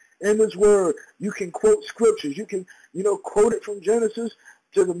up in this word. You can quote scriptures. You can, quote it from Genesis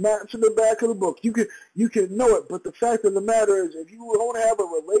to the back of the book. You can know it. But the fact of the matter is, if you don't have a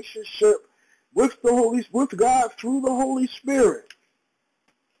relationship with God through the Holy Spirit,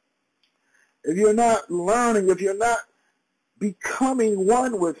 if you're not learning, if you're not becoming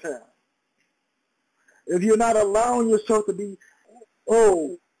one with Him, if you're not allowing yourself to be,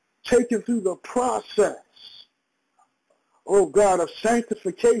 taken through the process, God, of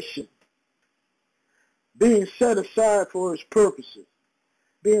sanctification, being set aside for His purposes,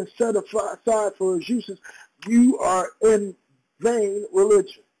 being set aside for His uses, you are in vain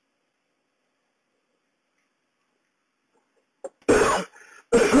religion.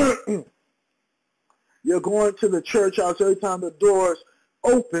 You're going to the church house every time the doors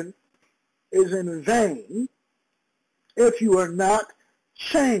open is in vain if you are not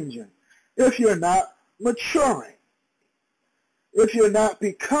changing, if you're not maturing, if you're not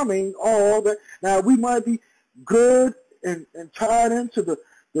becoming all that. Now, we might be good and tied into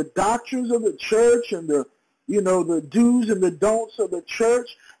the doctrines of the church and the do's and the don'ts of the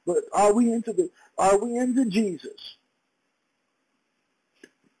church, but are we into Jesus?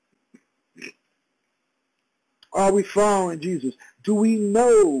 Are we following Jesus? Do we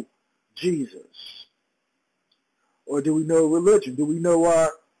know Jesus? Or do we know religion? Do we know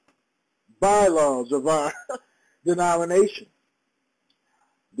our bylaws of our denomination?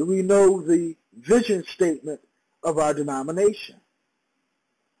 Do we know the vision statement of our denomination?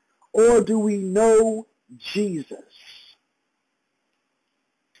 Or do we know Jesus?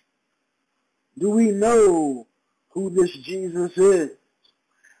 Do we know who this Jesus is?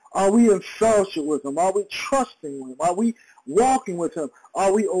 Are we in fellowship with Him? Are we trusting Him? Are we walking with Him?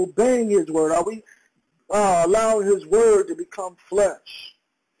 Are we obeying His word? Are we allowing His word to become flesh?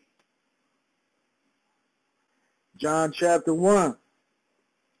 John chapter 1.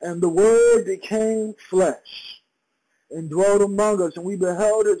 And the word became flesh and dwelt among us, and we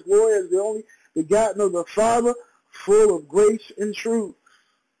beheld His glory as the only begotten of the Father, full of grace and truth.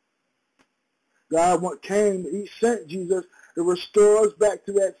 God came, He sent Jesus to restore us back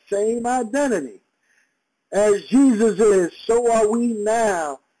to that same identity. As Jesus is, so are we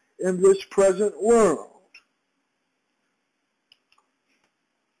now in this present world.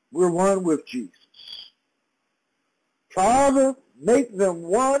 We're one with Jesus. Father, make them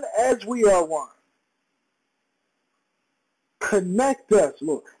one as we are one. Connect us,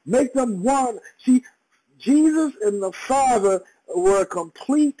 Lord. Make them one. See, Jesus and the Father were a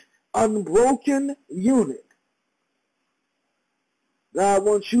complete, unbroken unit. God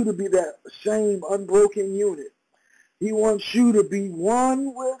wants you to be that same unbroken unit. He wants you to be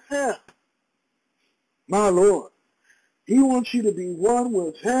one with Him. My Lord. He wants you to be one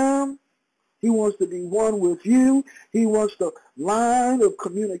with Him. He wants to be one with you. He wants the line of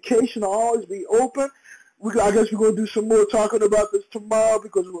communication to always be open. I guess we're going to do some more talking about this tomorrow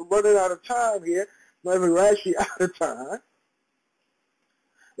because we're running out of time here. We're actually out of time.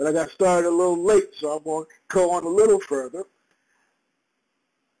 But I got started a little late, so I'm going to go on a little further.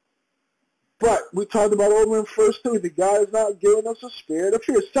 But we talked about over in 1 Timothy, God has not given us a spirit of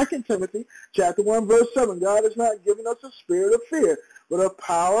fear. 2 Timothy chapter 1, verse 7, God has not given us a spirit of fear, but of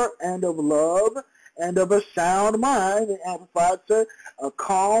power and of love and of a sound mind. The Amplified said, a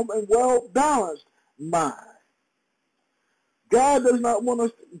calm and well-balanced mind. God does not want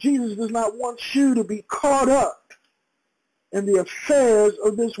us, Jesus does not want you to be caught up in the affairs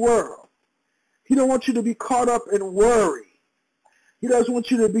of this world. He don't want you to be caught up in worry. He doesn't want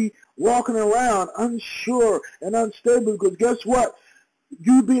you to be walking around unsure and unstable, because guess what?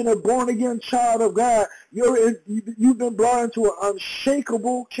 You being a born-again child of God, you've been brought into an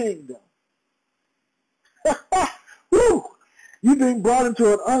unshakable kingdom. Woo! You've been brought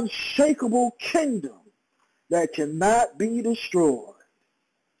into an unshakable kingdom that cannot be destroyed.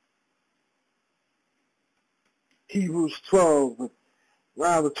 Hebrews 12,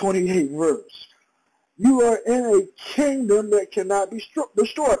 around the 28th verse. You are in a kingdom that cannot be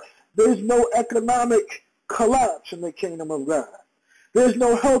destroyed. There's no economic collapse in the kingdom of God. There's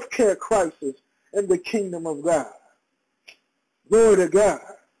no healthcare crisis in the kingdom of God. Glory to God.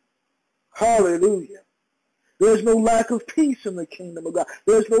 Hallelujah. There's no lack of peace in the kingdom of God.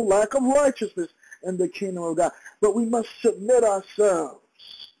 There's no lack of righteousness in the kingdom of God. But we must submit ourselves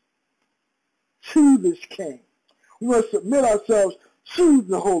to this King. We must submit ourselves to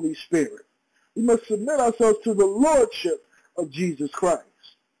the Holy Spirit. We must submit ourselves to the Lordship of Jesus Christ.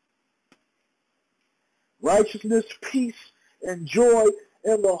 Righteousness, peace, and joy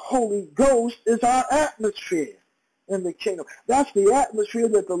in the Holy Ghost is our atmosphere in the kingdom. That's the atmosphere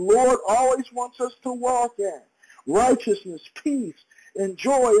that the Lord always wants us to walk in. righteousness, peace, and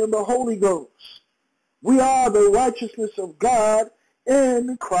joy in the Holy Ghost. We are the righteousness of God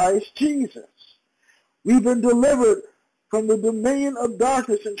in Christ Jesus. We've been delivered from the dominion of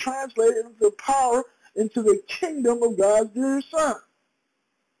darkness and translated into the power into the kingdom of God's dear Son.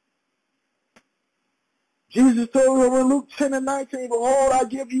 Jesus told over Luke 10 and 19, behold, I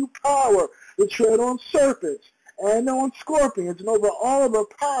give you power to tread on serpents and on scorpions and over all of the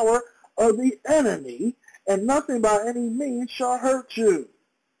power of the enemy, and nothing by any means shall hurt you.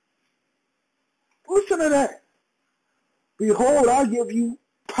 Listen to that. Behold, I give you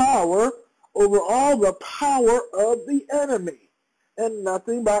power over all the power of the enemy, and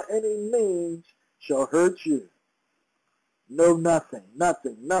nothing by any means shall hurt you. No, nothing,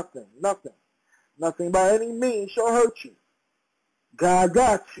 nothing, nothing, nothing. Nothing by any means shall hurt you. God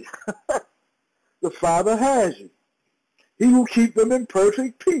got you. The Father has you. He will keep them in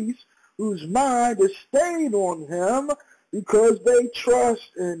perfect peace, whose mind is stayed on him because they trust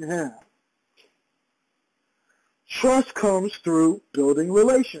in him. Trust comes through building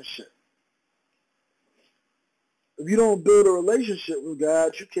relationship. If you don't build a relationship with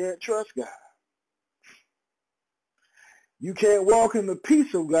God, you can't trust God. You can't walk in the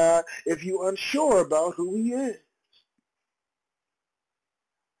peace of God if you're unsure about who he is.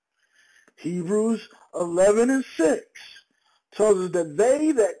 Hebrews 11 and 6 tells us that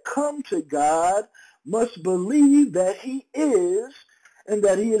they that come to God must believe that he is, and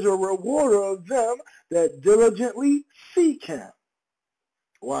that he is a rewarder of them that diligently seek him.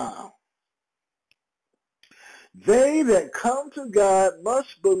 Wow. They that come to God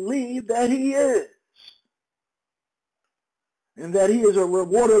must believe that he is, and that he is a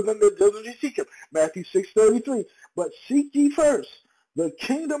rewarder of them that diligently seek him. Matthew 6:33. But seek ye first the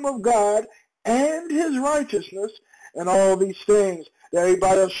kingdom of God and his righteousness, and all these things that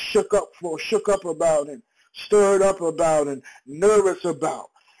everybody else shook up about and stirred up about and nervous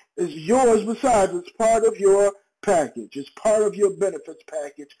about is yours. Besides, it's part of your package. It's part of your benefits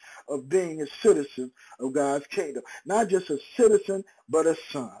package of being a citizen of God's kingdom. Not just a citizen, but a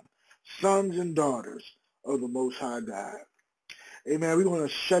son. Sons and daughters of the Most High God. Amen. We're going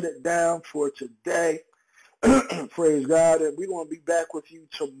to shut it down for today. Praise God. And we're going to be back with you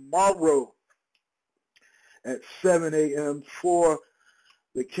tomorrow at 7 a.m. for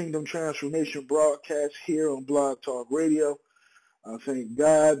the Kingdom Transformation broadcast here on Blog Talk Radio. I thank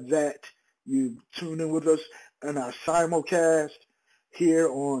God that you tuned in with us in our simulcast here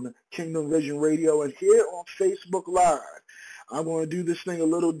on Kingdom Vision Radio and here on Facebook Live. I'm going to do this thing a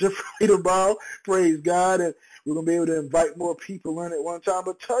little differently tomorrow. Praise God. And we're going to be able to invite more people in at one time.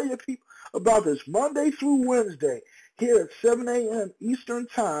 But tell your people about this Monday through Wednesday here at 7 a.m. Eastern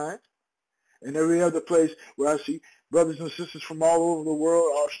Time, and every other place where I see brothers and sisters from all over the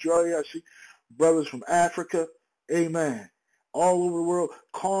world. Australia, I see brothers from Africa. Amen. All over the world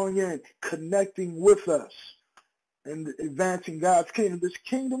calling in, connecting with us, and advancing God's kingdom, this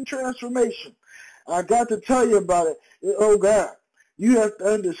kingdom transformation. I got to tell you about it. Oh, God, you have to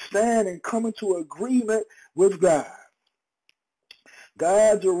understand and come into agreement with God.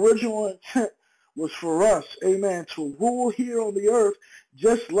 God's original intent was for us, amen, to rule here on the earth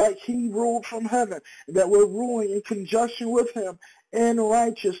just like he ruled from heaven, and that we're ruling in conjunction with him in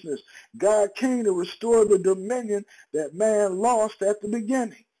righteousness. God came to restore the dominion that man lost at the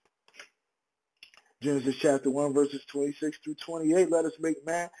beginning. Genesis chapter 1, verses 26 through 28, let us make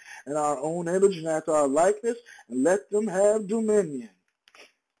man in our own image and after our likeness, and let them have dominion.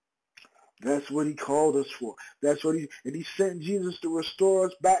 That's what he called us for. That's what and he sent Jesus to restore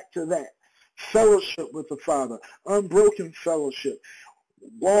us back to that. Fellowship with the Father, unbroken fellowship,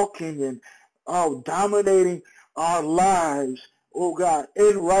 walking and dominating our lives, oh God,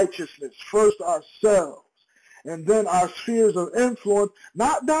 in righteousness. First ourselves, and then our spheres of influence,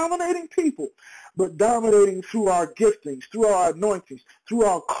 not dominating people, but dominating through our giftings, through our anointings, through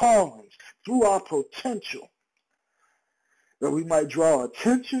our callings, through our potential, that we might draw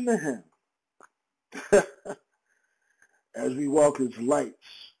attention to him as we walk as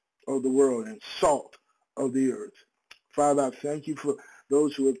lights of the world and salt of the earth. Father, I thank you for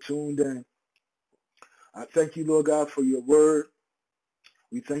those who have tuned in. I thank you, Lord God, for your word.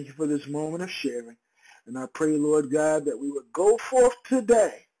 We thank you for this moment of sharing. And I pray, Lord God, that we would go forth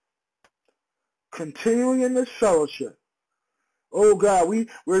today, continuing in this fellowship. Oh, God,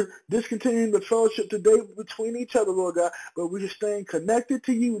 we're discontinuing the fellowship today between each other, Lord God, but we're staying connected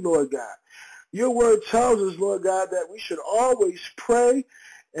to you, Lord God. Your word tells us, Lord God, that we should always pray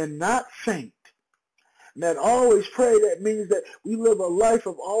and not faint. And that always pray, that means that we live a life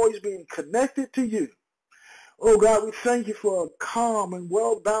of always being connected to you. Oh, God, we thank you for a calm and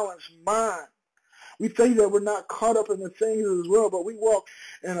well-balanced mind. We thank you that we're not caught up in the things of this world, but we walk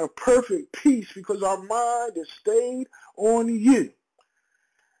in a perfect peace because our mind is stayed on you.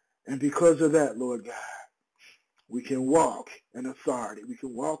 And because of that, Lord God, we can walk in authority. We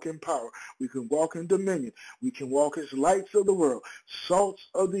can walk in power. We can walk in dominion. We can walk as lights of the world, salts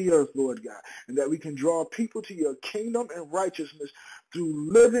of the earth, Lord God, and that we can draw people to your kingdom and righteousness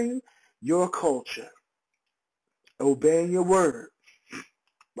through living your culture, obeying your word,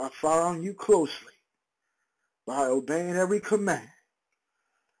 by following you closely, by obeying every command.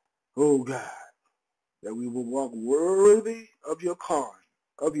 Oh God, that we will walk worthy of your calling,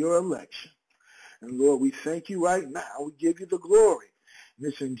 of your election. And Lord, we thank you right now. We give you the glory. And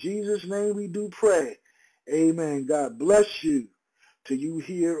it's in Jesus' name we do pray. Amen. God bless you to you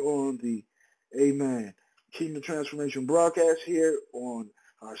here on the, amen, Kingdom Transformation broadcast here on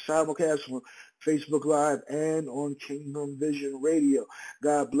our simulcast on Facebook Live and on Kingdom Vision Radio.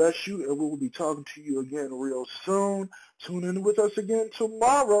 God bless you, and we will be talking to you again real soon. Tune in with us again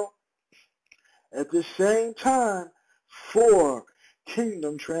tomorrow at the same time for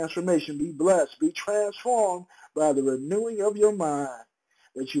Kingdom Transformation. Be blessed, be transformed by the renewing of your mind,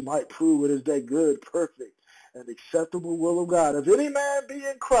 that you might prove it is that good, perfect, and acceptable will of God. If any man be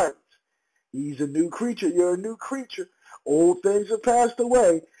in Christ, he's a new creature. You're a new creature. Old things have passed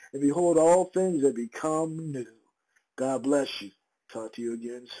away, and behold, all things have become new. God bless you. Talk to you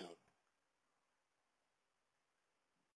again soon.